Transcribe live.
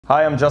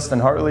Hi, I'm Justin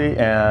Hartley,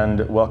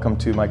 and welcome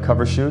to my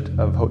cover shoot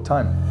of Haute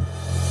Time.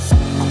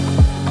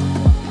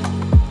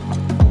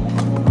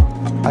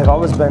 I've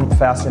always been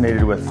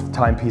fascinated with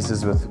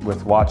timepieces,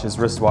 with watches,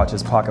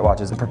 wristwatches, pocket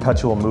watches, and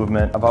perpetual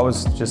movement. I've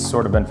always just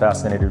sort of been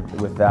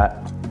fascinated with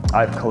that.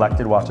 I've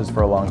collected watches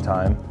for a long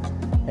time,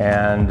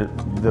 and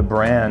the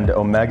brand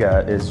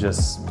Omega is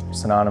just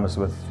synonymous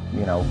with,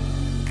 you know,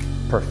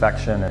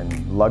 perfection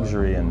and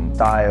luxury and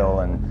style,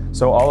 and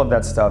so all of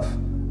that stuff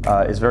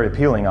is very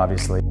appealing,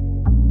 obviously.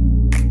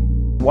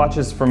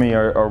 Watches for me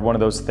are one of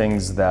those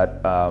things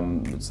that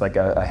it's like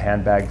a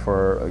handbag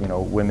for, you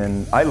know,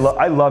 women. I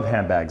love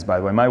handbags, by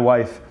the way. My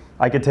wife,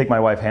 I could take my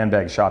wife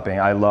handbag shopping.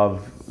 I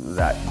love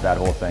that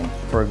whole thing.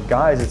 For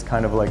guys, it's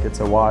kind of like it's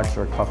a watch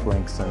or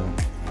cufflinks,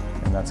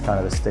 and that's kind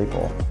of the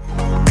staple.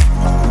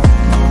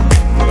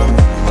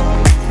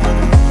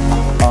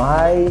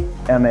 I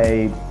am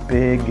a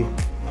big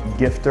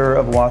gifter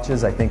of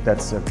watches. I think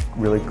that's a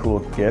really cool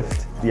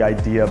gift. The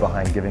idea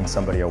behind giving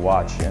somebody a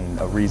watch and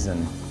the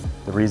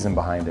reason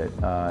behind it,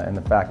 and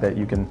the fact that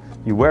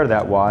you wear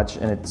that watch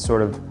and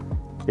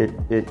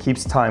it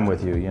keeps time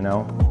with you, you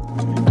know.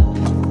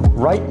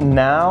 Right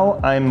now,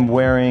 I'm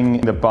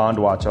wearing the Bond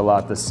watch a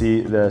lot, the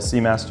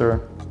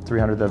Seamaster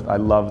 300. I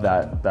love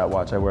that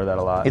watch. I wear that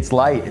a lot. It's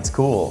light. It's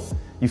cool.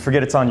 You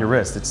forget it's on your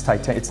wrist. It's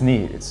titanium. It's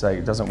neat. It's like,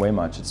 it doesn't weigh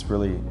much. It's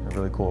really a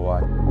really cool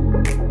watch.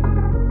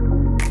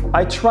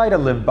 I try to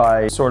live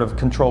by sort of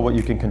control what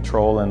you can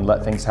control and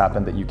let things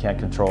happen that you can't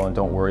control, and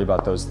don't worry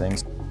about those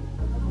things.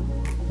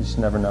 You just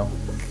never know.